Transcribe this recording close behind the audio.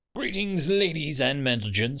Greetings ladies and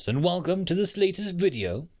gents, and welcome to this latest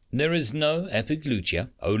video. There is no epic lucha,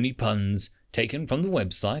 only puns, taken from the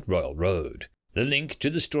website Royal Road. The link to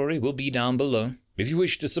the story will be down below. If you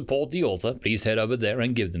wish to support the author, please head over there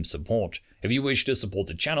and give them support. If you wish to support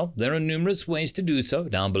the channel, there are numerous ways to do so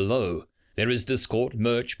down below. There is Discord,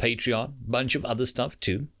 merch, Patreon, bunch of other stuff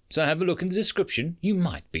too, so have a look in the description, you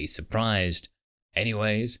might be surprised.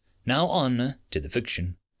 Anyways, now on to the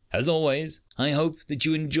fiction. As always, I hope that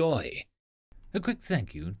you enjoy. A quick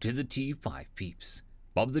thank you to the T5 peeps.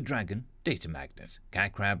 Bob the Dragon, Data Magnet,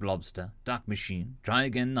 Cat Crab Lobster, Duck Machine, Try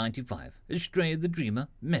Again 95, Astray the Dreamer,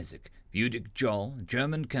 Mezic, Budic Joel,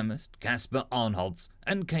 German Chemist, Casper Arnholtz,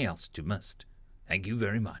 and Chaos to Mist. Thank you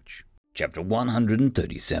very much. Chapter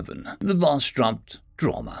 137. The boss dropped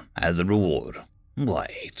Drama as a reward.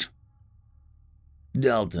 Wait.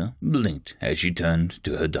 Delta blinked as she turned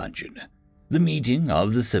to her dungeon. The meeting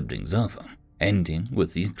of the siblings over, ending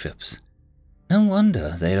with the eclipse. No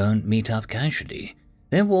wonder they don't meet up casually.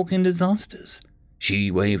 They're walking disasters.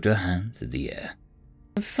 She waved her hands in the air.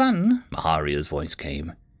 Fun, Maharia's voice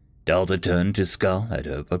came. Delta turned to scowl at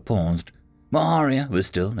her but paused. Maharia was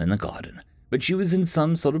still in the garden, but she was in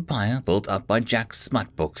some sort of pyre built up by Jack's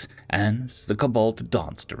smut books, and the kobold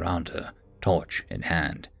danced around her, torch in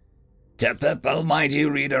hand. Tepep, almighty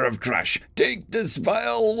reader of trash, take this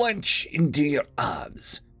vile wench into your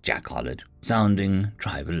arms, Jack hollered, sounding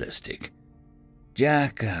tribalistic.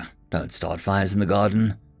 Jack, don't start fires in the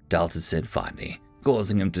garden, Delta said finally,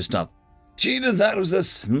 causing him to stop. She deserves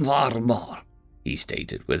this far more, he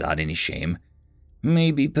stated without any shame.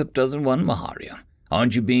 Maybe Pip doesn't want Maharia.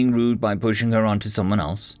 Aren't you being rude by pushing her onto someone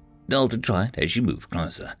else? Delta tried as she moved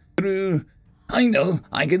closer. True. I know,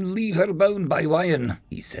 I can leave her bound by wine,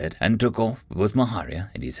 he said, and took off with Maharia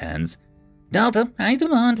in his hands. Delta, I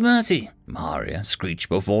demand mercy, Maharia screeched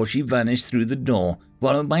before she vanished through the door,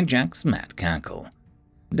 followed by Jack's mad cackle.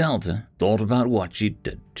 Delta thought about what she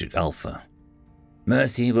did to Alpha.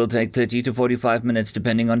 Mercy will take 30 to 45 minutes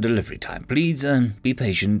depending on delivery time. Please, be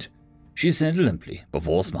patient, she said limply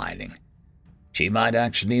before smiling. She might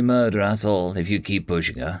actually murder us all if you keep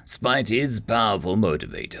pushing her. Spite is a powerful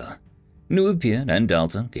motivator. New appeared and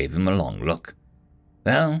Delta gave him a long look.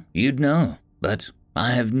 Well, you'd know, but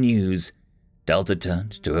I have news. Delta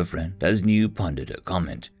turned to her friend as New pondered her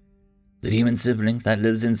comment. The demon sibling that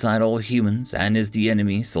lives inside all humans and is the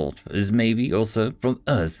enemy sought is maybe also from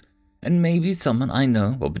Earth, and maybe someone I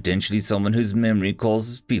know or potentially someone whose memory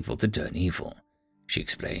causes people to turn evil, she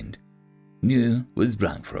explained. New was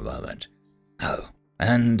blank for a moment. Oh,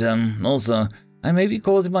 and also, I may be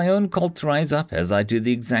causing my own cult to rise up as I do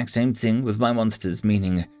the exact same thing with my monsters,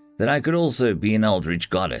 meaning that I could also be an eldritch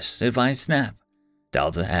goddess if I snap,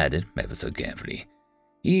 Delta added ever so carefully.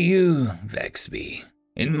 You vex me,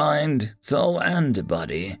 in mind, soul, and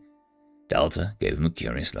body. Delta gave him a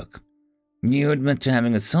curious look. You admit to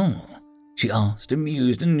having a soul? She asked,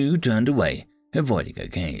 amused, and New turned away, avoiding her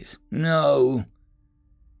gaze. No.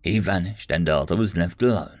 He vanished, and Delta was left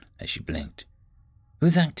alone as she blinked. He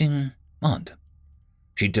was acting odd.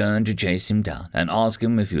 She turned to chase him down and ask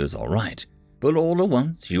him if he was all right, but all at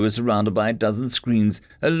once she was surrounded by a dozen screens,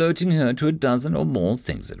 alerting her to a dozen or more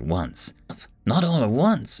things at once. Not all at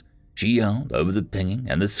once, she yelled over the pinging,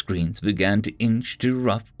 and the screens began to inch to a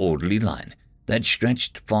rough, orderly line that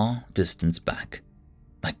stretched far distance back.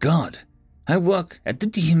 My God, I work at the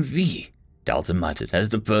DMV, Delta muttered as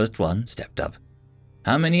the first one stepped up.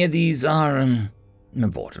 How many of these are,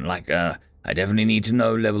 important? I definitely need to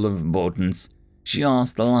know level of importance. She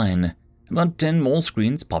asked the line. About 10 more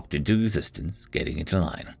screens popped into existence, getting into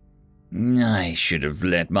line. I should have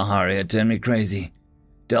let Maharia turn me crazy,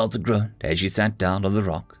 Delta groaned as she sat down on the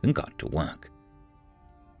rock and got to work.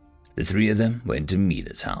 The three of them went to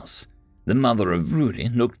Mila's house. The mother of Rudy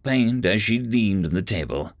looked pained as she leaned on the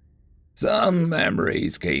table. Some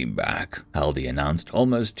memories came back, Haldy announced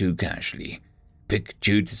almost too casually. Pick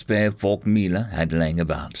chewed the spare fork Mila had laying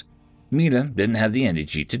about. Mila didn't have the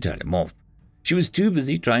energy to tell him off. She was too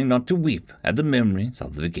busy trying not to weep at the memories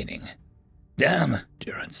of the beginning. Damn,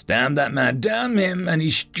 Durrance, damn that man, damn him and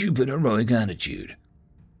his stupid heroic attitude.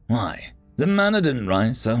 Why? The mana didn't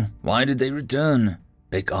rise, so why did they return?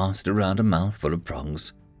 Pick asked around a mouth full of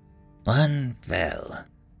prongs. One fell.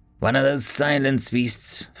 One of those silence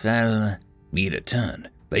beasts fell. Mila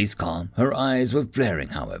turned, face calm. Her eyes were flaring,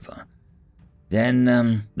 however. Then,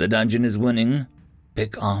 the dungeon is winning?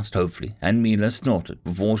 Pick asked hopefully, and Mila snorted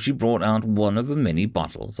before she brought out one of her many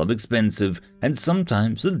bottles of expensive and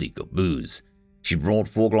sometimes illegal booze. She brought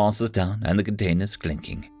 4 glasses down and the containers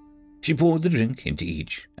clinking. She poured the drink into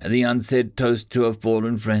each, and the unsaid toast to her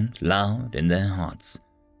fallen friend loud in their hearts.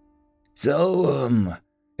 So,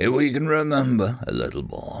 If we can remember a little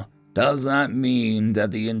more, does that mean that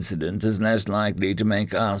the incident is less likely to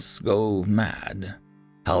make us go mad?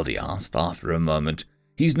 Haldy asked after a moment,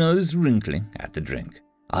 his nose wrinkling at the drink,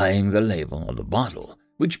 eyeing the label of the bottle,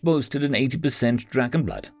 which boasted an 80% dragon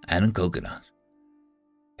blood and a coconut.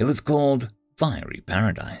 It was called Fiery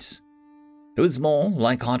Paradise. It was more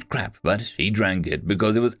like hot crap, but he drank it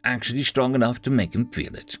because it was actually strong enough to make him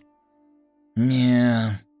feel it.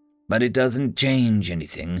 Yeah, but it doesn't change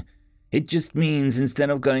anything. It just means instead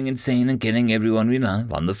of going insane and killing everyone we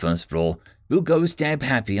love on the first floor, we'll go stab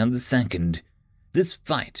happy on the second. This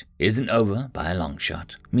fight isn't over by a long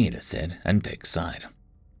shot, Mila said, and Peg sighed.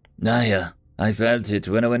 I felt it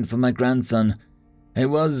when I went for my grandson. It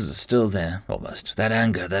was still there, almost. That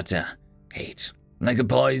anger, that hate, like a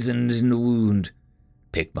poison in the wound,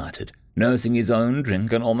 Peg muttered, nursing his own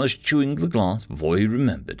drink and almost chewing the glass before he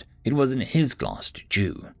remembered it wasn't his glass to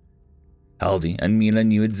chew. Haldy and Mila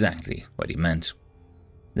knew exactly what he meant.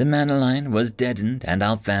 The manor line was deadened and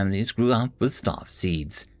our families grew up with starved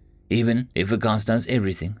seeds. Even if it cost us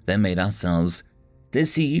everything they made ourselves, their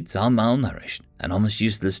seeds are malnourished and almost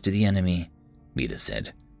useless to the enemy, Mila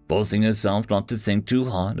said, forcing herself not to think too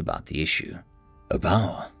hard about the issue. Her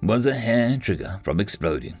power was a hair trigger from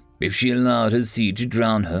exploding if she allowed her seed to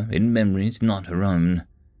drown her in memories not her own.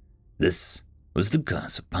 This was the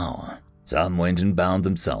curse of power. Some went and bound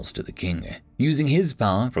themselves to the king, using his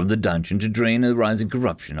power from the dungeon to drain the rising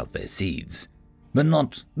corruption of their seeds, but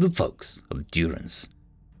not the folks of Durance.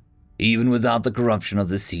 Even without the corruption of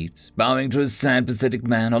the seeds, bowing to a sad, pathetic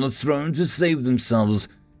man on a throne to save themselves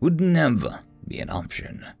would never be an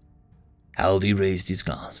option. Haldy raised his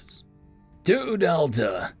glass. To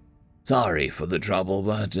Delta. Sorry for the trouble,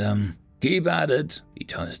 but, keep at it, he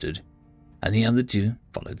toasted, and the other two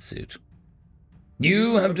followed suit.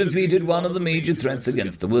 You have defeated one of the major threats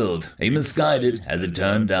against the world, a misguided as it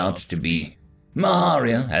turned out to be.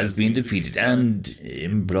 Maharia has been defeated and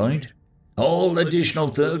employed. All additional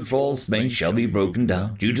third-floor space shall be broken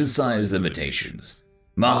down due to size limitations.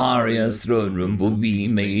 Maharia's throne room will be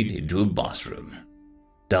made into a boss room.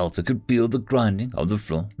 Delta could feel the grinding of the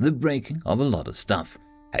floor, the breaking of a lot of stuff,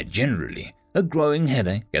 had generally a growing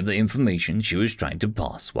headache at the information she was trying to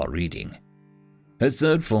pass while reading. Her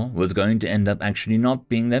third floor was going to end up actually not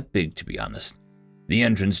being that big, to be honest. The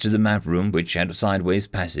entrance to the map room, which had a sideways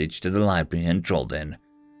passage to the library and troll den,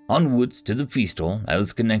 onwards to the feast hall that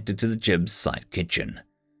was connected to the Jeb's side kitchen.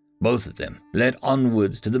 Both of them led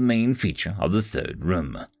onwards to the main feature of the third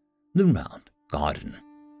room, the round garden.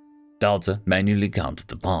 Delta manually counted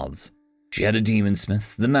the paths. She had a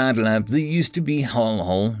demonsmith, the mad lab that used to be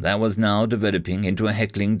hole that was now developing into a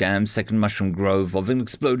heckling damn second mushroom grove of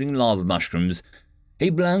exploding lava mushrooms, a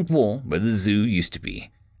blank wall where the zoo used to be,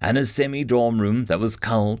 and a semi-dorm room that was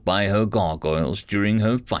culled by her gargoyles during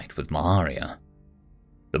her fight with Maharia.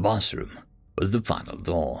 The boss room was the final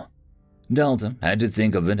door. Delta had to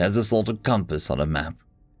think of it as a sort of compass on a map.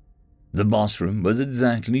 The boss room was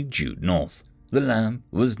exactly due north, the lab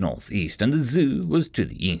was northeast, and the zoo was to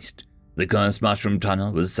the east. The cursed mushroom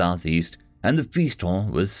tunnel was southeast, and the feast hall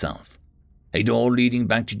was south. A door leading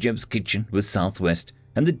back to Jeb's kitchen was southwest,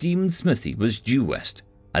 and the demon smithy was due west,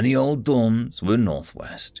 and the old dorms were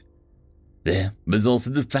northwest. There was also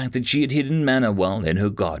the fact that she had hidden mana well in her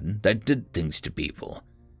garden that did things to people.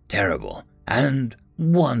 Terrible and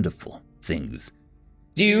wonderful things.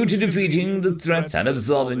 Due to defeating the threat and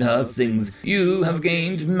absorbing her things, you have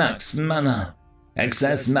gained max mana.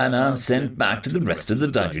 Excess mana sent back to the rest of the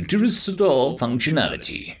dungeon to restore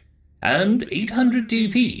functionality. And 800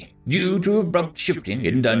 DP, due to abrupt shifting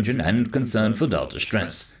in dungeon and concern for Delta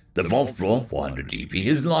stress. The fourth floor, 400 DP,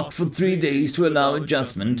 is locked for 3 days to allow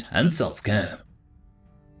adjustment and self-care.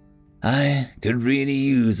 I could really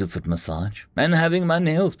use a foot massage and having my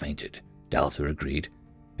nails painted, Delta agreed.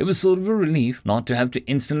 It was sort of a relief not to have to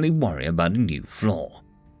instantly worry about a new floor.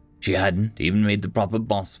 She hadn't even made the proper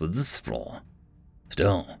boss with this floor.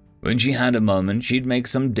 Still, when she had a moment, she'd make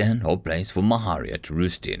some den or place for Maharia to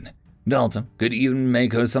roost in. Delta could even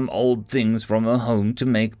make her some old things from her home to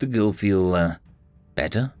make the girl feel,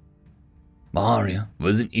 better. Maharia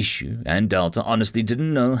was an issue, and Delta honestly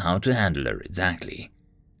didn't know how to handle her exactly.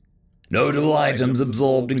 Notable items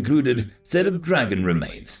absorbed included set of dragon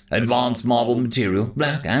remains, advanced marble material,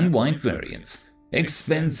 black and white variants,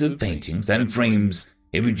 expensive paintings and frames,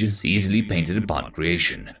 images easily painted upon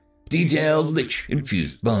creation, detailed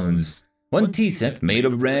lich-infused bones, one tea set made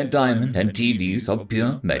of rare diamond and tea leaves of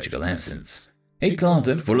pure magical essence, a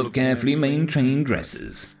closet full of carefully maintained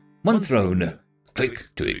dresses, one throne, click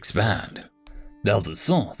to expand. Delta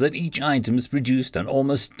saw that each item produced an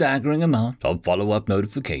almost staggering amount of follow-up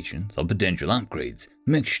notifications of potential upgrades,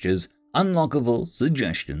 mixtures, unlockable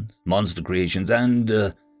suggestions, monster creations, and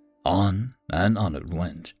on it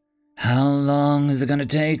went. "How long is it going to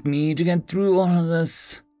take me to get through all of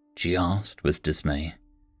this?" she asked with dismay.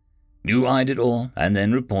 New eyed it all and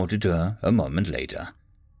then reported to her a moment later.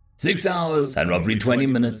 6 hours and roughly 20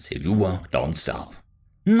 minutes if you work non-stop.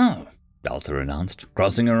 "No," Delta announced,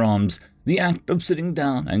 crossing her arms, the act of sitting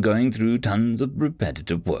down and going through tons of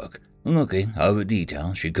repetitive work, looking over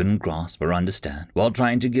details she couldn't grasp or understand while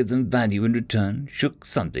trying to give them value in return, shook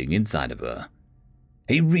something inside of her.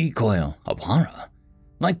 A recoil of horror,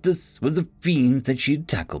 like this was a fiend that she'd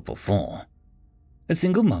tackled before. A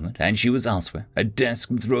single moment and she was elsewhere, a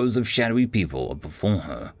desk with rows of shadowy people before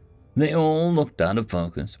her. They all looked out of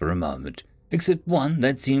focus for a moment, except one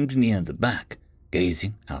that seemed near the back,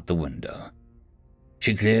 gazing out the window.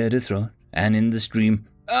 She cleared her throat, and in the stream,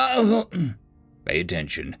 "Pay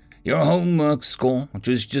attention. Your homework score, which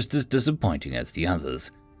was just as disappointing as the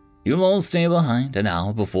others. You'll all stay behind an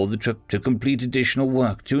hour before the trip to complete additional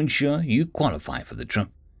work to ensure you qualify for the trip."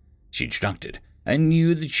 She instructed, and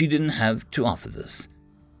knew that she didn't have to offer this.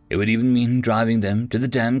 It would even mean driving them to the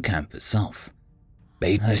damn camp itself.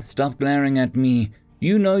 "Babe, stop glaring at me.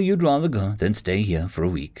 You know you'd rather go than stay here for a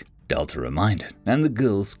week," Delta reminded, and the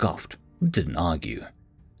girls scoffed, but didn't argue.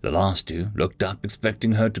 The last two looked up,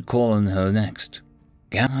 expecting her to call on her next.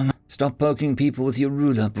 "Stop poking people with your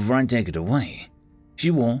ruler before I take it away," she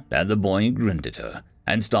warned, and the boy grinned at her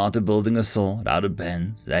and started building a sword out of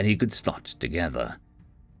pens that he could slot together.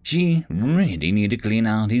 She really needed to clean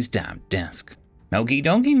out his damn desk. "Okie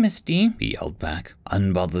dokie, Misty," he yelled back,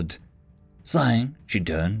 unbothered. Sighing, she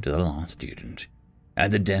turned to the last student. At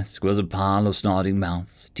the desk was a pile of snorting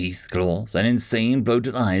mouths, teeth, claws, and insane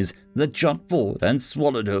bloated eyes that shot forward and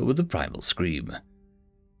swallowed her with a primal scream.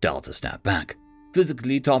 Delta snapped back,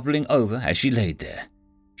 physically toppling over as she laid there,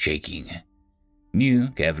 shaking. New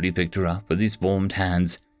carefully picked her up with his formed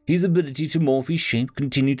hands. His ability to morph his shape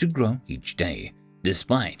continued to grow each day,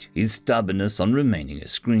 despite his stubbornness on remaining a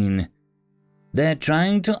screen. "They're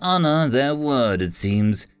trying to honor their word, it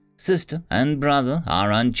seems. Sister and brother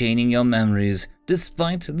are unchaining your memories,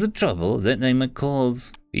 despite the trouble that they may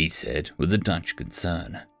cause," he said with a touch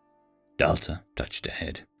concern. Delta touched her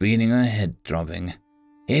head, feeling her head throbbing.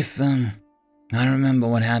 "If, I remember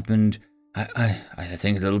what happened. I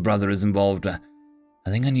think little brother is involved. I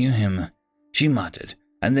think I knew him," she muttered,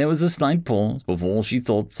 and there was a slight pause before she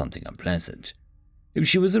thought something unpleasant. If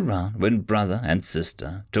she was around when brother and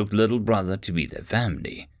sister took little brother to be their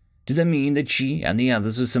family, did that mean that she and the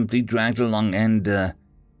others were simply dragged along and,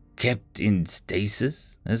 kept in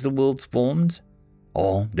stasis as the world formed?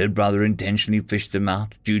 Or did brother intentionally fish them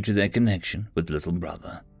out due to their connection with little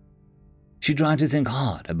brother? She tried to think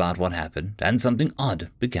hard about what happened, and something odd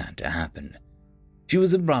began to happen. She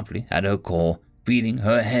was abruptly at her core, feeling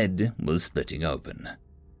her head was splitting open.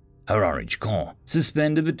 Her orange core,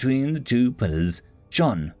 suspended between the two pillars,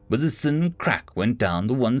 shone, with a thin crack went down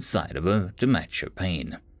the one side of her to match her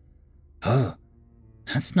pain. "Oh,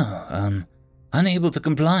 that's no, unable to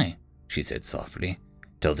comply," she said softly,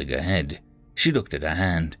 tilting her head. She looked at her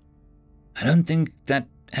hand. "I don't think that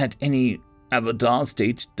had any avatar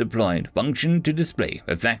state deployed function to display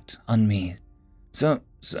effect on me. So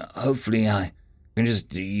hopefully I can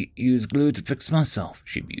just use glue to fix myself,"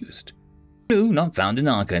 she mused. "Glue not found in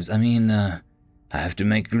archives. I have to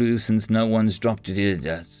make glue since no one's dropped it in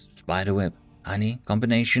a spiderweb, honey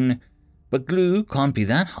combination. But glue can't be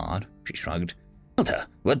that hard," she shrugged. "Delta,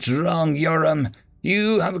 what's wrong?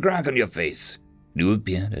 You have a crack on your face." New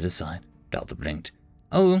appeared at her side. Delta blinked.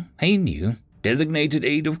 "Oh, hey, New. Designated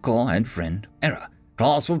aid of core and friend. Error.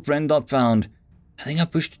 Class for friend not found. I think I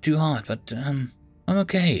pushed it too hard, but, I'm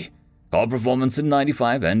okay. Core performance at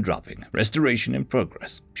 95 and dropping. Restoration in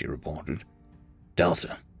progress," she reported.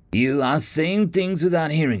 "Delta, you are saying things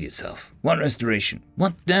without hearing yourself. What restoration?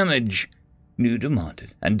 What damage?" New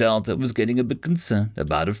demanded, and Delta was getting a bit concerned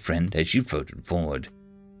about her friend as she floated forward.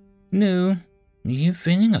 "New, you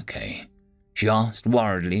feeling okay?" she asked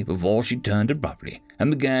worriedly before she turned abruptly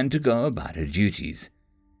and began to go about her duties.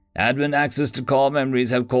 "Admin access to core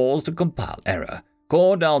memories have caused a compile error.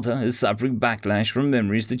 Core Delta is suffering backlash from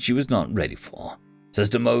memories that she was not ready for.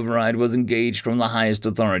 System override was engaged from the highest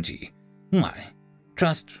authority. Why?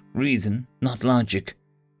 Trust, reason, not logic.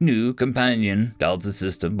 New companion, Delta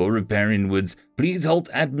system or repair inwards, please halt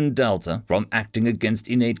admin Delta from acting against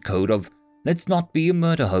innate code of let's not be a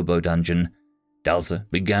murder hobo dungeon." Delta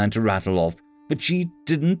began to rattle off, but she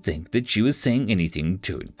didn't think that she was saying anything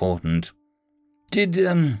too important. Did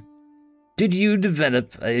Did you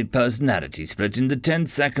develop a personality split in the 10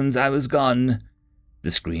 seconds I was gone? The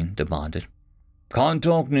screen demanded. Can't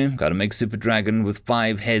talk now, gotta make Super Dragon with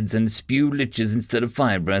 5 heads and spew liches instead of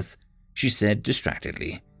fire breath, she said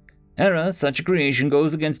distractedly. Error, such a creation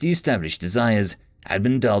goes against the established desires.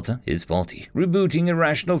 Admin Delta is faulty, rebooting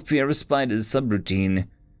irrational fear of spiders subroutine.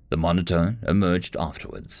 The monotone emerged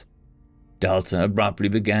afterwards. Delta abruptly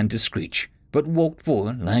began to screech, but walked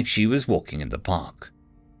forward like she was walking in the park.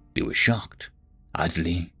 He was shocked,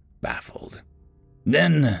 utterly baffled.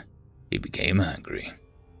 Then he became angry.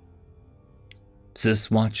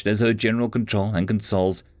 Sis watched as her general control and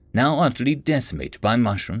consoles, now utterly decimated by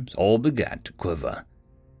mushrooms, all began to quiver.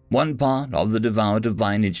 One part of the devoured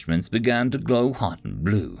divine instruments began to glow hot and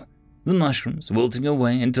blue, the mushrooms wilting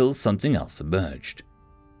away until something else emerged.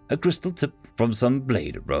 A crystal tip from some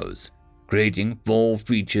blade arose, creating 4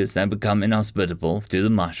 features that become inhospitable to the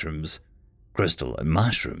mushrooms. Crystal and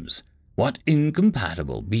mushrooms, what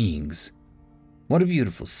incompatible beings! What a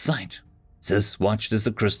beautiful sight! Sis watched as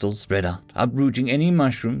the crystal spread out, uprooting any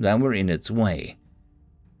mushroom that were in its way.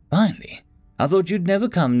 Finally, I thought you'd never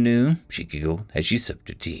come, Nu, she giggled as she sipped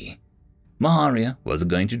her tea. Maharia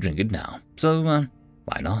wasn't going to drink it now, so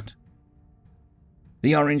why not?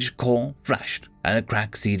 The orange core flashed, and a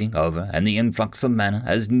crack seeding over, and the influx of mana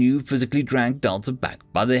as Nu physically dragged Delta back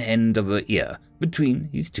by the end of her ear between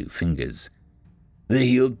his 2 fingers. The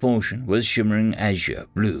healed portion was shimmering azure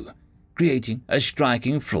blue, creating a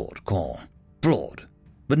striking flawed core. Flawed,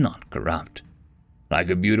 but not corrupt. Like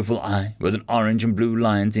a beautiful eye with an orange and blue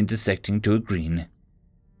lines intersecting to a green.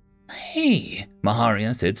 Hey,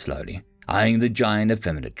 Maharia said slowly, eyeing the giant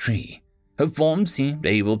effeminate tree. Her form seemed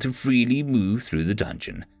able to freely move through the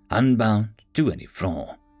dungeon, unbound to any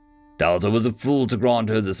flaw. Delta was a fool to grant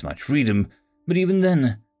her this much freedom, but even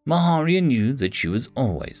then, Maharia knew that she was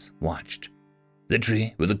always watched. The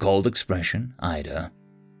tree, with a cold expression, eyed her.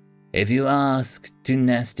 If you ask to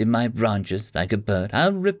nest in my branches like a bird,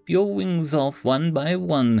 I'll rip your wings off one by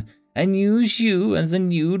one and use you as a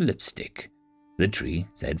new lipstick, the tree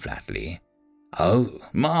said flatly. Oh,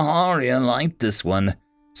 Maharia liked this one.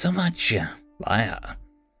 So much by her.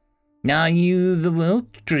 Are you the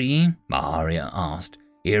wilt tree? Maharia asked,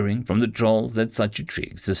 hearing from the trolls that such a tree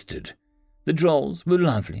existed. The trolls were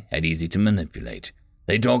lovely and easy to manipulate.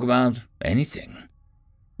 They talk about anything.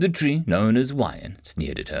 The tree, known as Wyan,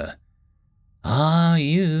 sneered at her. Are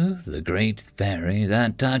you the great fairy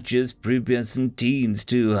that touches pubescent teens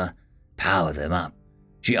to power them up?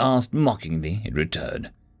 She asked mockingly in return.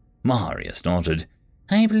 Maharia snorted.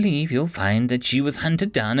 I believe you'll find that she was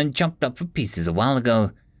hunted down and chopped up for pieces a while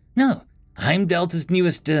ago. No, I'm Delta's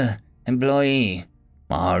newest, employee,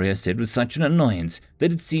 Maharia said with such an annoyance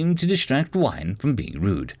that it seemed to distract Wyan from being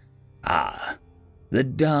rude. Ah, the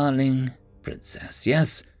darling princess,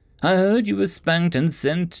 yes. I heard you were spanked and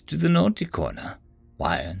sent to the naughty corner.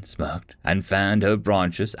 Wyan smirked and fanned her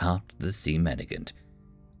branches out to the sea menigant.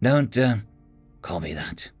 Don't, call me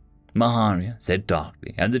that, Maharia said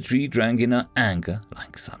darkly, and the tree drank in her anger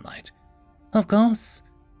like sunlight. Of course,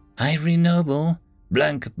 Ivory Noble,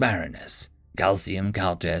 Blank Baroness, Calcium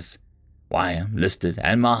Countess. Wyan listed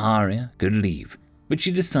and Maharia could leave, but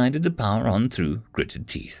she decided to power on through gritted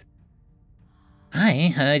teeth.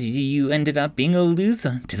 I heard you ended up being a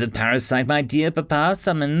loser to the parasite my dear papa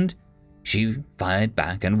summoned. She fired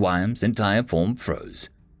back and Wyan's entire form froze.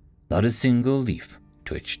 Not a single leaf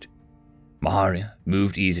twitched. Maharia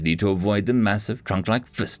moved easily to avoid the massive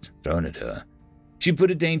trunk-like fist thrown at her. She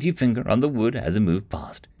put a dainty finger on the wood as it moved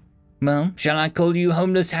past. Well, shall I call you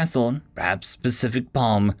Homeless Hathorn? Perhaps Pacific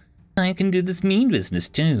Palm. I can do this mean business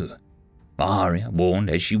too. Maharia warned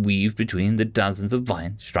as she weaved between the dozens of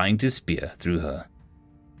vines trying to spear through her.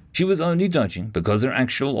 She was only dodging because her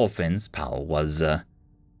actual offense power was,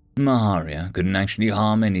 Maharia couldn't actually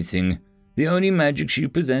harm anything. The only magic she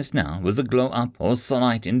possessed now was the glow-up or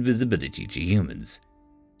slight invisibility to humans.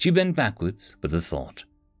 She bent backwards with a thought.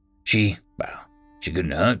 She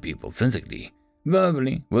couldn't hurt people physically.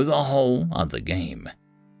 Verbally was a whole other game.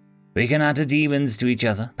 We can utter demons to each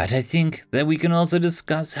other, but I think that we can also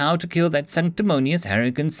discuss how to kill that sanctimonious,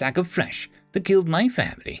 arrogant sack of flesh that killed my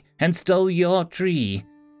family and stole your tree,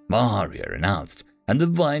 Maharia announced, and the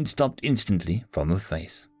vine stopped instantly from her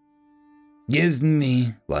face. Give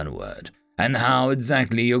me one word, and how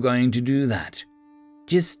exactly you're going to do that.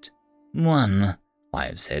 Just one,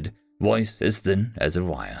 Wyan said, voice as thin as a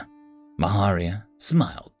wire. Maharia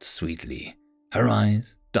smiled sweetly, her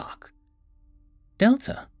eyes dark.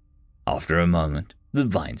 Delta. After a moment, the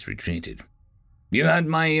vines retreated. You had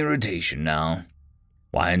my irritation now.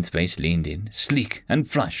 Wyan's face leaned in, sleek and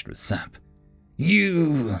flushed with sap.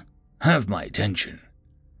 You have my attention.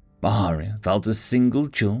 Maharia felt a single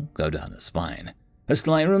chill go down her spine, a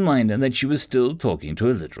slight reminder that she was still talking to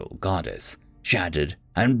a literal goddess, shattered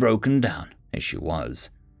and broken down as she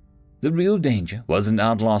was. The real danger wasn't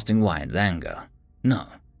outlasting Wyan's anger. No.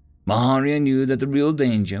 Maharia knew that the real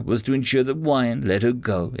danger was to ensure that Wyan let her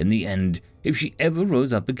go in the end if she ever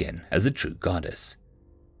rose up again as a true goddess.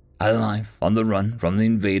 A life on the run from the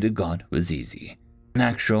invader god was easy, an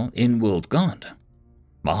actual in-world god.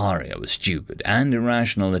 Maharia was stupid and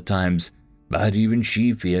irrational at times, but even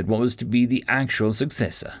she feared what was to be the actual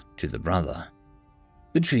successor to the brother.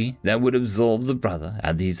 The tree that would absorb the brother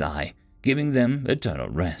at his eye, giving them eternal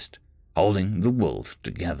rest, holding the world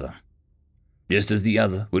together. Just as the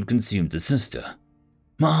other would consume the sister,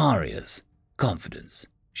 Maharia's confidence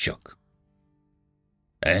shook.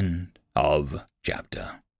 End of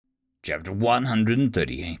chapter. Chapter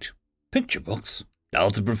 138. Picture books.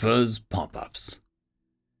 Delta prefers pop-ups.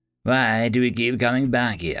 Why do we keep coming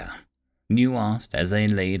back here? New asked as they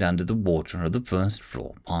laid under the water of the first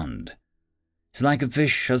floor pond. It's like a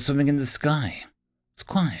fish swimming in the sky. It's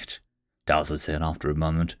quiet, Delta said after a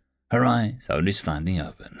moment, her eyes only slightly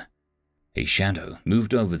open. A shadow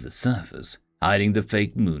moved over the surface, hiding the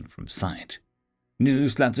fake moon from sight. Nu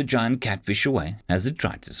slapped the giant catfish away as it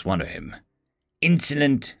tried to swallow him.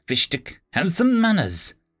 Insolent fish stick, have some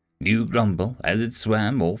manners, Nu grumbled as it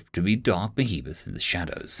swam off to be dark behemoth in the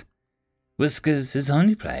shadows. Whiskers is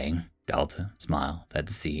only playing, Delta smiled at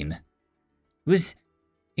the scene.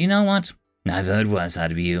 You know what? I've heard worse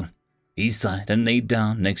out of you. He sighed and laid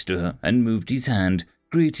down next to her and moved his hand,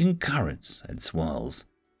 creating currents and swirls.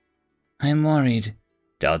 I'm worried,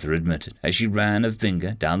 Delta admitted as she ran a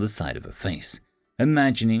finger down the side of her face,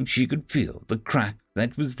 imagining she could feel the crack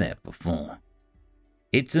that was there before.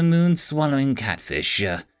 It's a moon-swallowing catfish.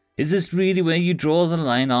 Is this really where you draw the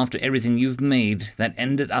line after everything you've made that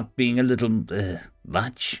ended up being a little,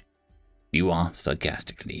 much? You asked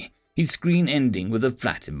sarcastically, his screen ending with a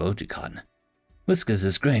flat emoticon. Whiskers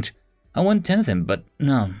is great. I want 10 of them, but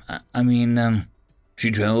no,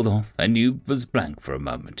 She trailed off and Nu was blank for a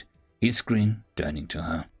moment, his screen turning to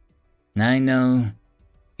her. I know,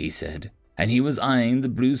 he said, and he was eyeing the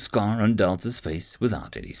blue scar on Delta's face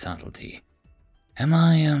without any subtlety. Am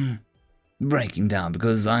I, breaking down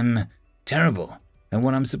because I'm terrible at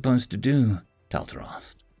what I'm supposed to do? Delta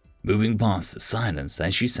asked, moving past the silence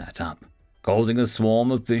as she sat up, causing a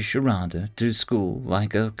swarm of fish around her to school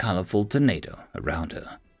like a colorful tornado around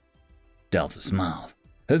her. Delta smiled,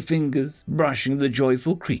 her fingers brushing the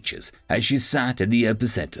joyful creatures as she sat at the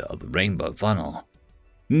epicenter of the rainbow funnel.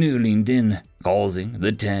 Nu leaned in, causing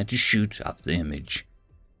the tear to shoot up the image.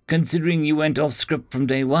 Considering you went off script from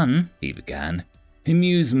day one, he began,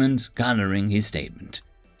 amusement coloring his statement.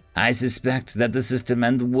 I suspect that the system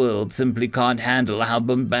and the world simply can't handle how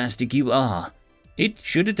bombastic you are. It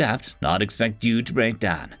should adapt, not expect you to break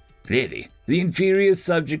down. Clearly, the inferior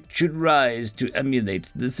subject should rise to emulate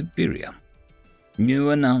the superior. Nu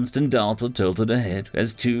announced, and Delta tilted her head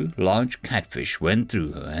as 2 large catfish went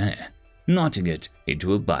through her hair, knotting it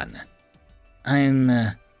into a bun. I'm,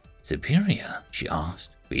 superior? She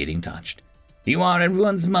asked, feeling touched. You are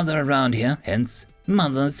everyone's mother around here, hence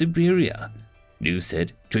Mother Superior, Nu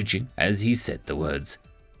said, twitching as he said the words.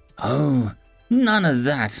 Oh, none of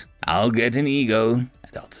that. I'll get an ego,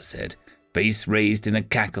 Delta said, face raised in a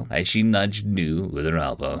cackle as she nudged Nu with her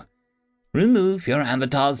elbow. Remove your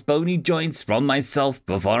avatar's bony joints from myself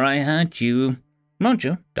before I hurt you. Won't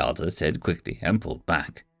you? Delta said quickly and pulled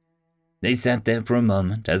back. They sat there for a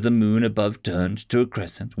moment as the moon above turned to a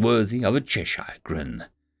crescent worthy of a Cheshire grin.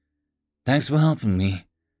 Thanks for helping me,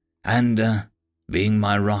 and, being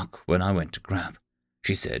my rock when I went to grab,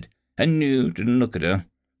 she said, and Nu didn't look at her.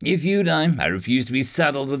 If you die, I refuse to be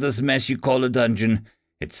saddled with this mess you call a dungeon.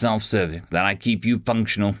 It's self-serving that I keep you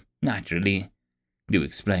functional, naturally, Nu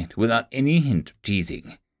explained without any hint of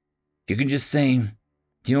teasing. You can just say,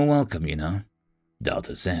 you're welcome, you know,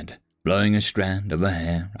 Delta said, blowing a strand of her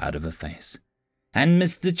hair out of her face. And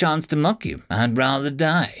missed the chance to mock you. I'd rather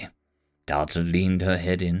die. Delta leaned her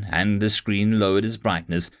head in, and the screen lowered its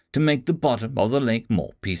brightness to make the bottom of the lake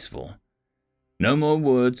more peaceful. No more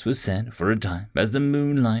words were said for a time as the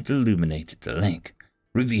moonlight illuminated the lake,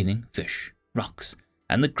 revealing fish, rocks,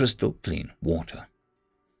 and the crystal-clean water.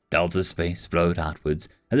 Delta's face flowed outwards,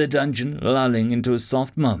 and the dungeon lulling into a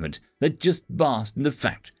soft moment that just basked in the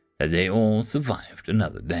fact that they all survived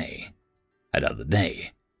another day. Another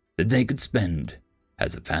day that they could spend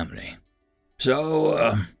as a family.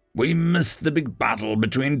 So, we missed the big battle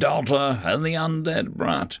between Delta and the undead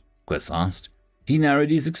brat? Quest asked. He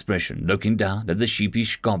narrowed his expression, looking down at the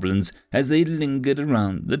sheepish goblins as they lingered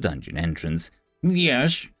around the dungeon entrance.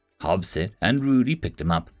 Yes, Hobbs said, and Rudy picked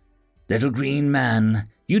him up. Little green man,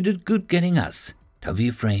 you did good getting us. Don't be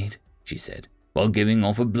afraid, she said, while giving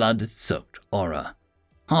off a blood-soaked aura.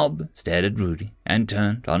 Hob stared at Rudy and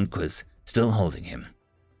turned on Quiz, still holding him.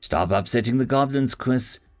 Stop upsetting the goblins,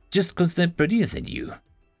 Quiz, just 'cause they're prettier than you,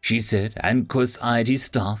 she said, and Quiz eyed his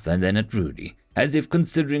staff and then at Rudy, as if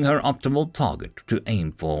considering her optimal target to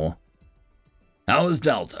aim for. How was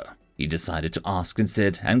Delta? He decided to ask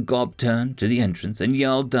instead, and Gob turned to the entrance and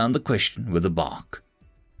yelled down the question with a bark.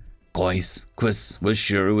 Quiz was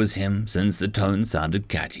sure it was him since the tone sounded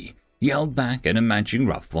catty, yelled back in a matching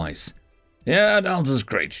rough voice. Yeah, Delta's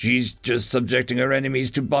great. She's just subjecting her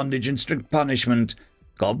enemies to bondage and strict punishment,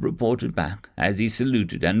 Gob reported back as he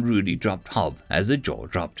saluted and Rudy dropped Hob as a jaw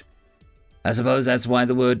dropped. I suppose that's why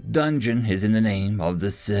the word dungeon is in the name of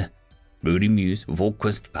this, Rudy mused before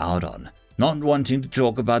Quist powered on, not wanting to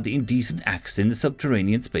talk about the indecent acts in the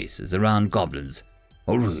subterranean spaces around goblins,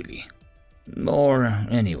 or Rudy, or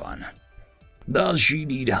anyone. Does she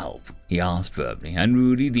need help? He asked firmly, and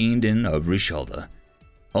Rudy leaned in over his shoulder.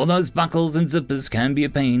 All those buckles and zippers can be a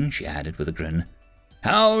pain, she added with a grin.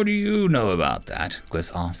 How do you know about that?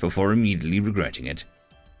 Quist asked before immediately regretting it.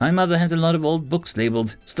 My mother has a lot of old books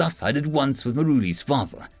labeled stuff I did once with Rudy's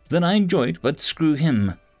father that I enjoyed, but screw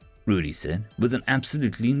him, Rudy said with an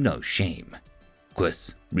absolutely no shame.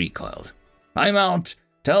 Quist recoiled. I'm out.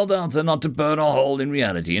 Tell Delta not to burn a hole in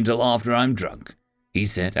reality until after I'm drunk, he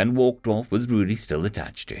said and walked off with Rudy still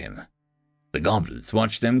attached to him. The goblins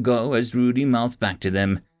watched them go as Rudy mouthed back to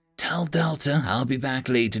them. Tell Delta I'll be back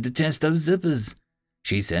later to test those zippers,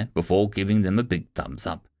 she said before giving them a big thumbs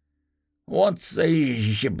up. What's a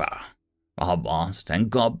zipper? Hob asked,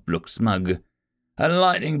 and Gob looked smug. A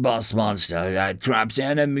lightning boss monster that traps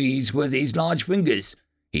enemies with his large fingers,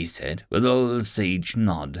 he said with a little sage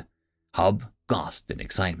nod. Hob gasped in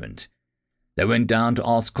excitement. They went down to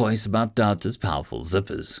ask Kois about Delta's powerful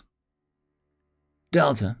zippers.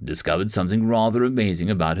 Delta discovered something rather amazing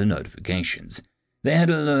about her notifications. They had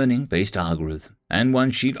a learning-based algorithm, and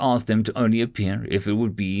once she'd asked them to only appear if it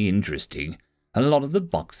would be interesting, a lot of the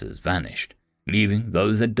boxes vanished, leaving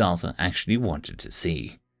those that Delta actually wanted to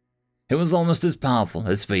see. It was almost as powerful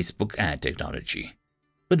as Facebook ad technology,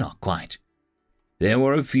 but not quite. There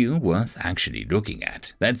were a few worth actually looking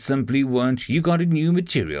at that simply weren't, you got a new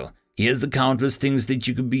material, here's the countless things that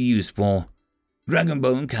you could be used for.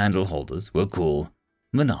 Dragonbone candle holders were cool,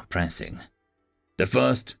 but not pressing. The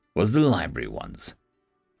first was the library ones.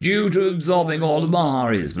 Due to absorbing all of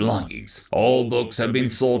Mahari's belongings, all books have been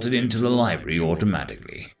sorted into the library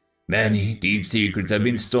automatically. Many deep secrets have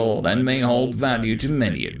been stored and may hold value to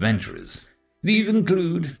many adventurers. These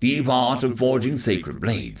include Deep Art of Forging Sacred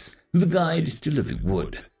Blades, The Guide to Living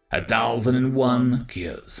Wood, 1001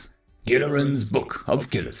 Cures, Gilleran's Book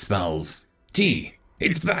of Killer Spells, T,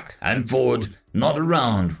 It's Back and Forward, Not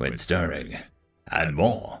Around When Stirring, and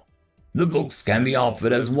more. The books can be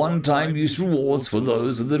offered as one-time use rewards for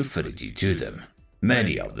those with an affinity to them.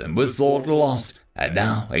 Many of them were thought lost, and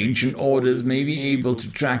now ancient orders may be able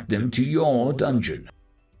to track them to your dungeon.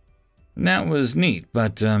 That was neat,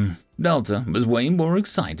 but Delta was way more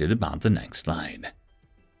excited about the next line.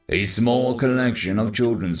 A small collection of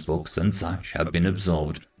children's books and such have been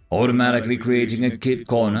absorbed, automatically creating a kid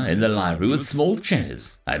corner in the library with small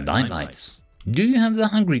chairs and nightlights. Do you have the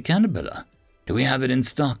Hungry Caterpillar? Do we have it in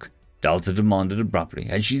stock? Delta demanded abruptly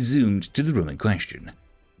as she zoomed to the room in question.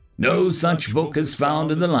 No such book is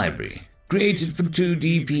found in the library. Created for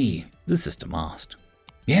 2DP, the system asked.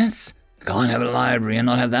 Yes, can't have a library and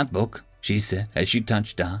not have that book, she said as she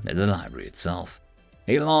touched down at the library itself.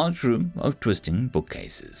 A large room of twisting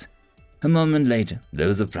bookcases. A moment later, there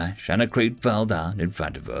was a flash and a crate fell down in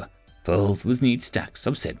front of her, filled with neat stacks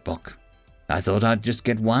of said book. I thought I'd just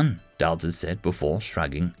get one, Delta said before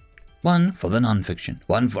shrugging. One for the non-fiction,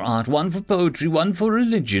 one for art, one for poetry, one for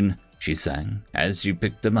religion, she sang as she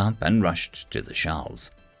picked them up and rushed to the shelves.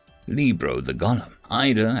 Libro the Golem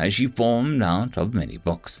eyed her as she formed out of many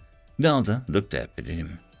books. Delta looked up at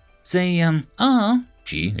him. Say,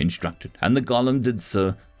 she instructed, and the Golem did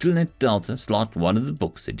so to let Delta slot one of the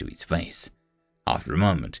books into his face. After a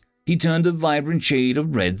moment, he turned a vibrant shade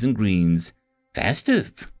of reds and greens.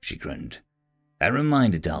 Festive, she grinned. That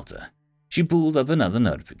reminded Delta. She pulled up another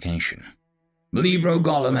notification. Libro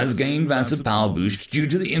Golem has gained massive power boost due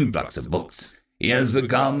to the influx of books. He has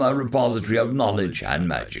become a repository of knowledge and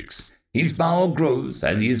magics. His power grows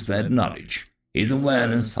as he is fed knowledge. His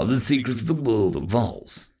awareness of the secrets of the world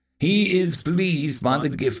evolves. He is pleased by the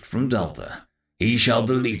gift from Delta. He shall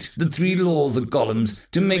delete the 3 laws of golems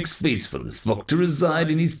to make space for this book to reside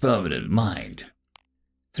in his permanent mind.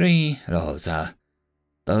 3 laws,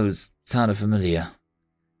 those sounded familiar.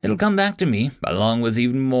 It'll come back to me, along with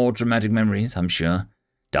even more traumatic memories, I'm sure,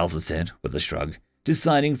 Delta said with a shrug,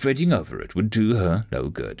 deciding fretting over it would do her no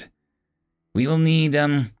good. We will need,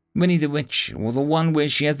 Winnie the Witch, or the one where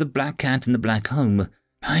she has the black cat in the black home.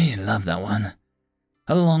 I love that one.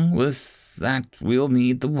 Along with that, we'll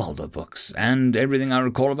need the Waldo books, and everything I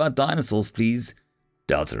recall about dinosaurs, please,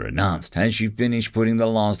 Delta announced as she finished putting the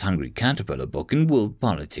last Hungry Caterpillar book in World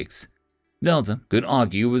Politics. Delta could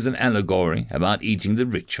argue it was an allegory about eating the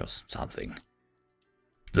rich or something.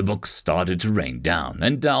 The books started to rain down,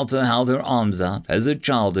 and Delta held her arms out as her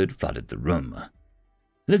childhood flooded the room.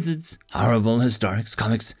 Lizards, horrible historics,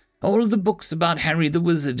 comics, all of the books about Harry the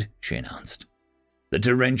Wizard, she announced. The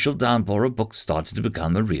torrential downpour of books started to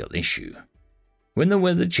become a real issue. When the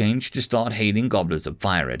weather changed to start hailing goblets of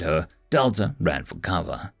fire at her, Delta ran for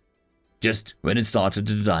cover. Just when it started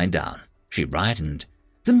to die down, she brightened.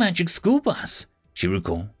 The magic school bus, she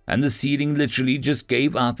recalled, and the ceiling literally just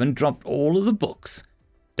gave up and dropped all of the books.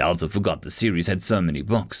 Delta forgot the series had so many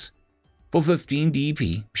books. For 15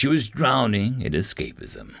 DP, she was drowning in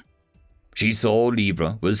escapism. She saw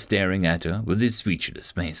Libra was staring at her with his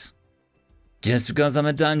featureless face. Just because I'm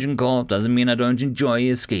a dungeon corp doesn't mean I don't enjoy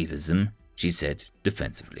escapism, she said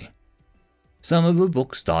defensively. Some of her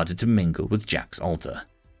books started to mingle with Jack's altar.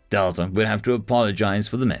 Delta would have to apologize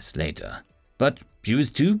for the mess later, but she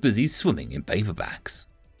was too busy swimming in paperbacks.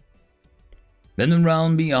 In the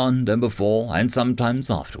realm beyond and before, and sometimes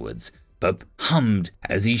afterwards, Pup hummed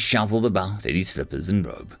as he shuffled about in his slippers and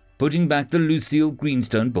robe, putting back the Lucille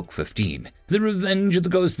Greenstone Book 15. The Revenge of the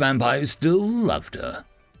Ghost Vampire still loved her.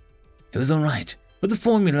 It was all right, but the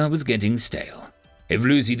formula was getting stale. If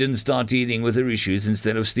Lucy didn't start dealing with her issues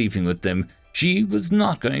instead of sleeping with them, she was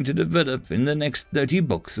not going to develop in the next 30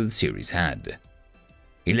 books the series had.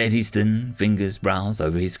 He let his thin fingers browse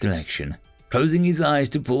over his collection, closing his eyes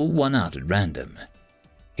to pull one out at random.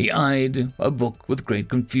 He eyed a book with great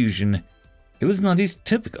confusion. It was not his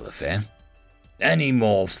typical affair.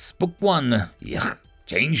 Animorphs, Book 1. Yuck,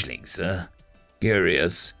 changelings, sir.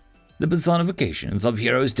 Curious. The personifications of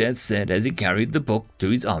heroes' death said as he carried the book to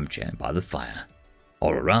his armchair by the fire.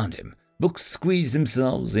 All around him, books squeezed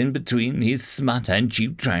themselves in between his smut and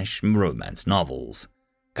cheap trash romance novels.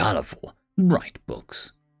 Colorful, bright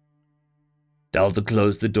books. Delta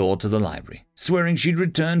closed the door to the library, swearing she'd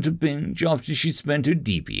return to binge after she spent her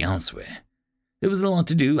DP elsewhere. There was a lot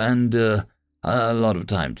to do and, a lot of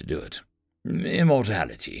time to do it.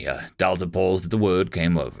 Immortality. Delta paused as the word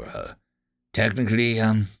came over her. Technically,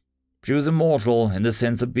 she was immortal in the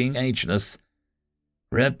sense of being ageless.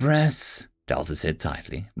 Repress, Delta said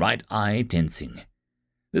tightly, right eye tensing.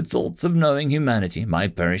 The thoughts of knowing humanity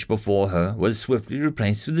might perish before her was swiftly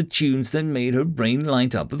replaced with the tunes that made her brain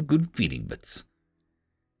light up with good feeling bits.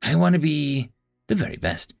 I want to be the very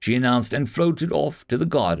best, she announced and floated off to the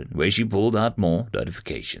garden where she pulled out more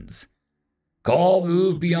notifications. Call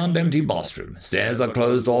moved beyond empty bathroom. Stairs are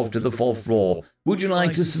closed off to the 4th floor. Would you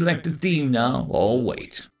like to select a theme now or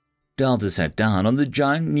wait? Delta sat down on the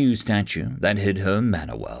giant new statue that hid her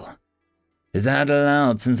manor well. Is that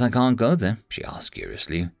allowed since I can't go there? She asked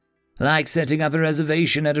curiously. Like setting up a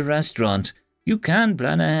reservation at a restaurant. You can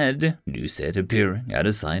plan ahead, New said, appearing at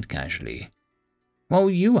her side casually. What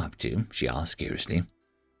were you up to? She asked curiously.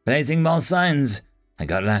 Placing more signs. I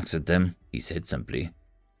got lax with them, he said simply.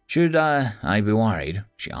 Should I be worried?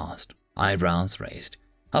 She asked, eyebrows raised.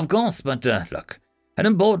 Of course, but look, an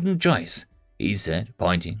important choice, he said,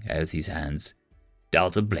 pointing at his hands.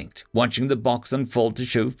 Delta blinked, watching the box unfold to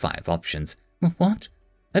show 5 options. What?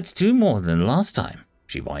 That's 2 more than last time,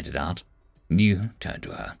 she pointed out. New turned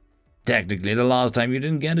to her. Technically, the last time you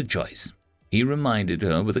didn't get a choice, he reminded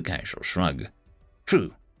her with a casual shrug.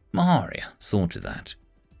 True, Maharia saw to that.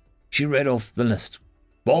 She read off the list.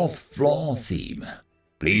 4th floor theme.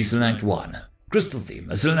 Please select 1. Crystal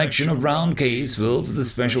theme, a selection of round caves filled with the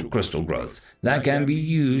special crystal growths that can be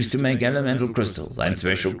used to make elemental crystals and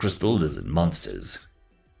special crystal lizard monsters.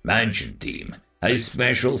 Mansion theme, a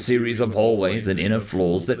special series of hallways and inner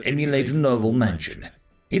floors that emulate a noble mansion.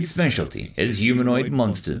 Its specialty is humanoid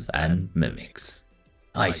monsters and mimics.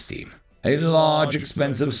 Ice theme, a large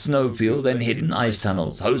expensive snowfield and hidden ice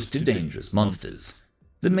tunnels host to dangerous monsters.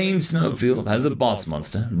 The main snowfield has a boss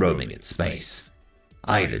monster roaming its space.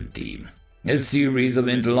 Island theme, a series of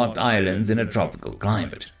interlocked islands in a tropical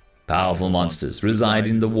climate. Powerful monsters reside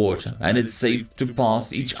in the water, and it's safe to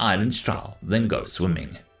pass each island's trial, then go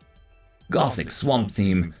swimming. Gothic swamp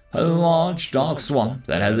theme, a large dark swamp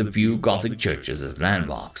that has a few Gothic churches as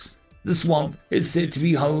landmarks. The swamp is said to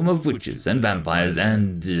be home of witches and vampires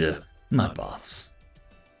and mud baths.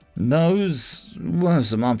 Those were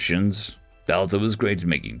some options. Delta was great at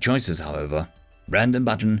making choices, however. Random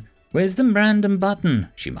button. Where's the random button?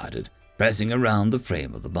 She muttered, pressing around the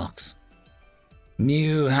frame of the box.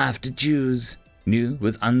 You have to choose. New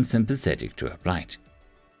was unsympathetic to her plight.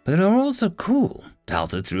 But they are also cool.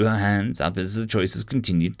 Delta threw her hands up as the choices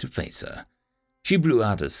continued to face her. She blew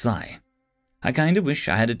out a sigh. I kinda wish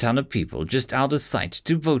I had a ton of people just out of sight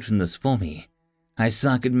to vote on this for me. I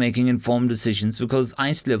suck at making informed decisions because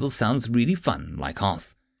ice level sounds really fun, like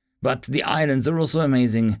Hoth. But the islands are also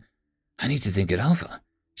amazing. I need to think it over,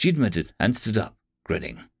 she admitted and stood up,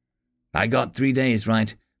 grinning. I got 3 days,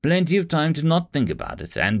 right? Plenty of time to not think about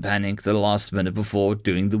it and panic the last minute before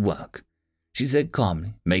doing the work, she said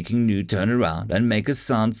calmly, making New turn around and make a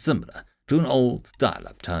sound similar to an old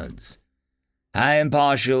dial-up tones. I am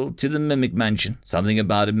partial to the Mimic Mansion. Something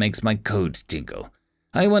about it makes my code tinkle.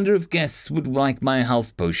 I wonder if guests would like my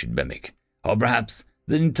health potion mimic. Or perhaps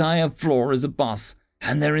the entire floor is a boss,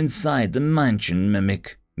 and they're inside the mansion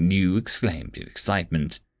mimic, New exclaimed in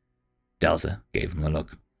excitement. Delta gave him a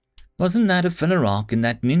look. Wasn't that a filler arc in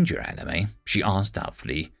that ninja anime? She asked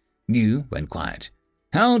doubtfully. New went quiet.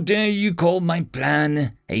 How dare you call my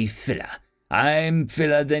plan a filler? I'm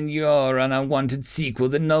filler than your unwanted sequel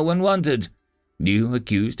that no one wanted. New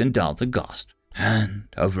accused and Delta gasped, hand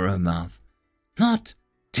over her mouth. Not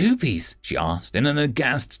two-piece, she asked in an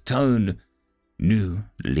aghast tone. New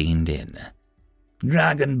leaned in.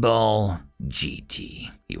 Dragon Ball GT,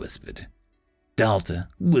 he whispered. Delta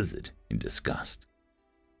withered in disgust.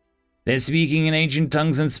 They're speaking in ancient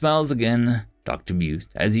tongues and spells again, Doctor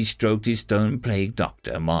mused as he stroked his stone-plagued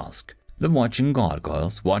doctor mask. The watching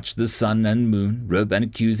gargoyles watched the sun and moon rub and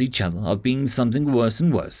accuse each other of being something worse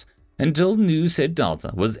and worse, until New said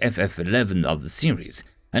Delta was FF11 of the series,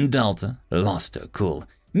 and Delta lost her cool.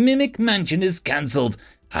 Mimic Mansion is cancelled.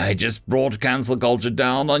 I just brought cancel culture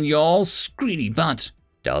down on your screedy butt,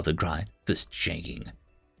 Delta cried, fist shaking.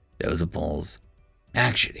 There was a pause.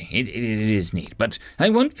 Actually, it is neat, but I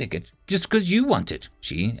won't pick it just because you want it,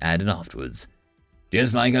 she added afterwards.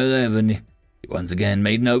 Just like 11, you once again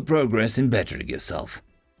made no progress in bettering yourself.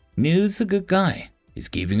 New's a good guy. He's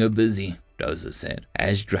keeping her busy, Dozer said,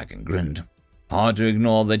 as Dragon grinned. Hard to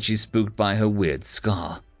ignore that she's spooked by her weird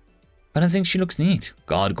scar. But I think she looks neat.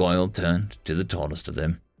 Gargoyle turned to the tallest of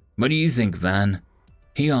them. What do you think, Van?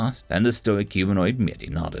 He asked, and the stoic humanoid merely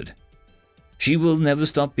nodded. She will never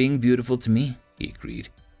stop being beautiful to me, he agreed,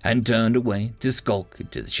 and turned away to skulk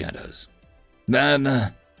into the shadows.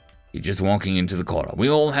 Van, you're just walking into the corner. We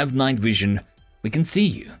all have night vision. We can see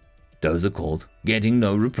you, Dozer called, getting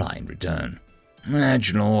no reply in return.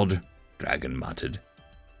 Edgelord, Dragon muttered.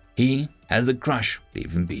 He has a crush,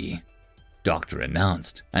 leave him be, Doctor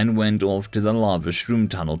announced, and went off to the lava shroom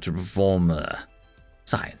tunnel to perform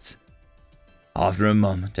science. After a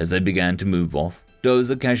moment, as they began to move off,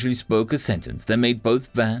 Dozer casually spoke a sentence that made both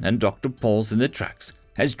Van and Dr. pause in their tracks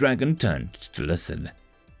as Dragon turned to listen.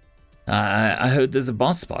 I heard there's a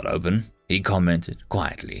boss spot open, he commented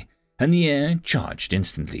quietly, and the air charged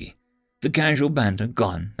instantly. The casual banter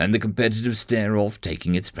gone and the competitive stare-off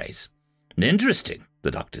taking its place. Interesting,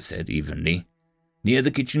 the doctor said evenly. Near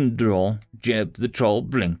the kitchen door, Jeb the troll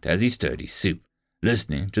blinked as he stirred his soup,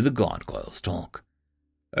 listening to the gargoyles talk.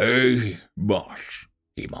 Hey, boss,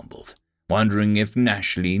 he mumbled, wondering if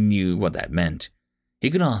Nashley knew what that meant.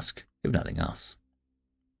 He could ask, if nothing else.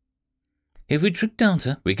 If we trick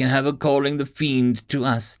Delta, we can have her calling the fiend to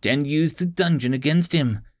us and use the dungeon against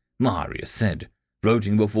him, Maria said,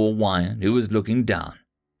 floating before Wyan, who was looking down,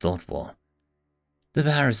 thoughtful. The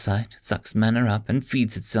parasite sucks mana up and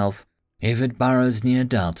feeds itself. If it burrows near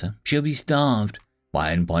Delta, she'll be starved,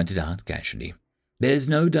 Wyan pointed out casually. There's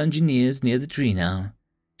no dungeoneers near the tree now.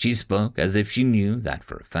 She spoke as if she knew that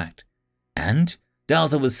for a fact. And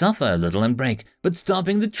Delta will suffer a little and break, but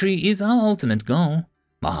stopping the tree is our ultimate goal,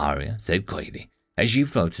 Maharia said coyly as she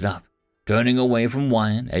floated up, turning away from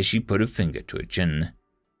Wyan as she put a finger to her chin.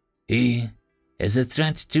 He is a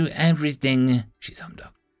threat to everything, she summed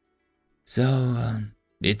up. So,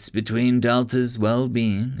 it's between Delta's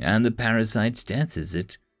well-being and the parasite's death, is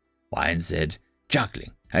it? Wyan said,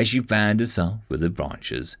 chuckling as she fanned herself with the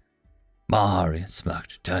branches. Maharia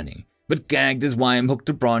smirked, turning, but gagged as Wyan hooked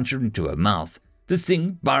a branch into her mouth, the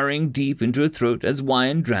thing burrowing deep into her throat as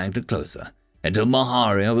Wyan dragged her closer, until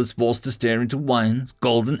Maharia was forced to stare into Wyan's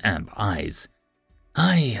golden amber eyes.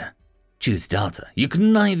 I choose Delta, you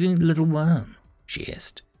conniving little worm, she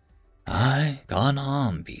hissed. I can't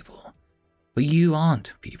harm people. But you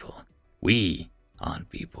aren't people. We aren't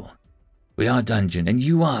people. We are dungeon, and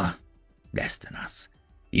you are less than us.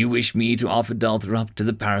 You wish me to offer Delta up to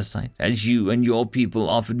the parasite, as you and your people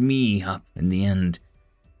offered me up in the end.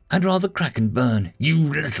 I'd rather crack and burn, you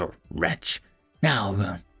little wretch.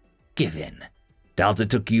 Now, give in. Delta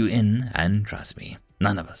took you in, and trust me,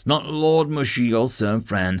 none of us, not Lord Mushy or Sir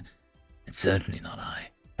Fran, and certainly not I,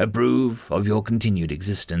 approve of your continued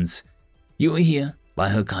existence. You are here by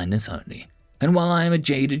her kindness only, and while I am a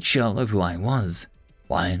jaded shell of who I was,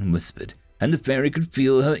 Wyan whispered, and the fairy could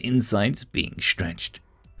feel her insides being stretched.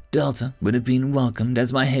 Delta would have been welcomed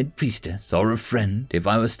as my head priestess or a friend if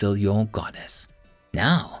I was still your goddess.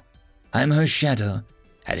 Now, I am her shadow,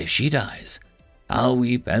 and if she dies, I'll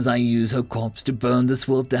weep as I use her corpse to burn this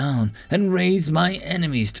world down and raise my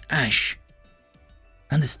enemies to ash.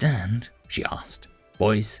 Understand? She asked,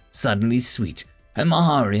 voice suddenly sweet, and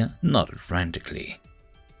Maharia nodded frantically.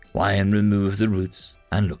 Wyan removed the roots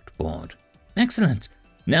and looked bored. Excellent.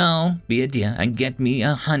 Now, be a dear and get me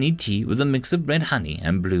a honey tea with a mix of red honey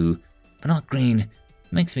and blue, but not green.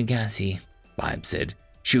 Makes me gassy, Vibe said,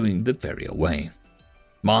 shooing the fairy away.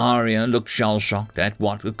 Maharia looked shell-shocked at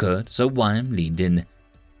what occurred, so Wyan leaned in.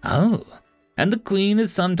 Oh, and the queen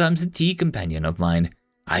is sometimes a tea companion of mine.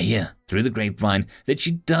 I hear, through the grapevine, that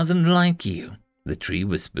she doesn't like you, the tree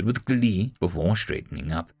whispered with glee before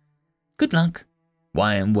straightening up. Good luck.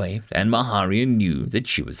 Wyan waved, and Maharia knew that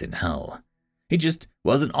she was in hell. It just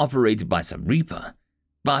wasn't operated by some reaper,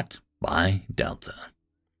 but by Delta.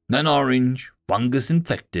 An orange,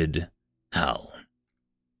 fungus-infected hell.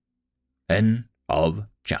 End of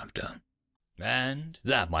chapter. And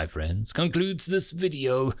that, my friends, concludes this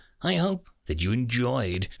video. I hope that you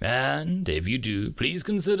enjoyed, and if you do, please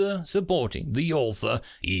consider supporting the author,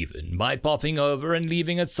 even by popping over and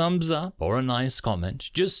leaving a thumbs up or a nice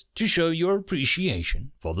comment, just to show your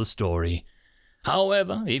appreciation for the story.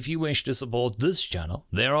 However, if you wish to support this channel,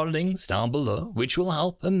 there are links down below which will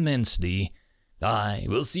help immensely. I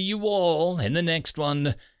will see you all in the next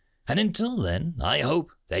one, and until then, I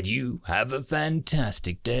hope that you have a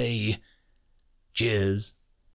fantastic day. Cheers.